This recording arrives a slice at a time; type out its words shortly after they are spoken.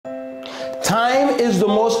Time is the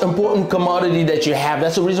most important commodity that you have.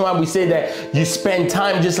 That's the reason why we say that you spend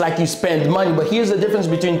time just like you spend money. But here's the difference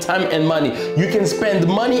between time and money. You can spend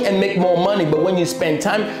money and make more money, but when you spend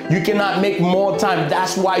time, you cannot make more time.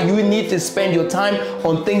 That's why you need to spend your time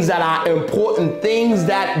on things that are important, things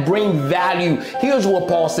that bring value. Here's what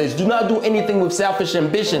Paul says: do not do anything with selfish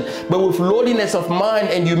ambition, but with lowliness of mind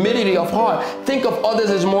and humility of heart. Think of others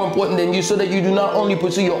as more important than you, so that you do not only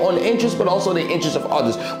pursue your own interests, but also the interests of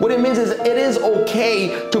others. What it means is it is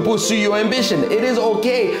okay to pursue your ambition. It is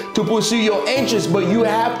okay to pursue your interests, but you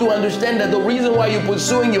have to understand that the reason why you're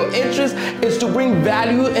pursuing your interests is to bring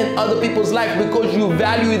value in other people's life, because you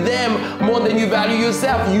value them more than you value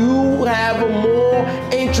yourself. You have more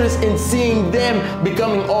interest in seeing them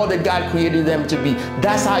becoming all that God created them to be.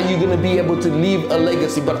 That's how you're going to be able to leave a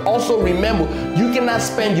legacy. But also remember, you cannot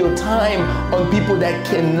spend your time on people that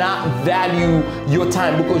cannot value your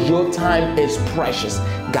time, because your time is precious.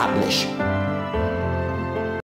 God bless you.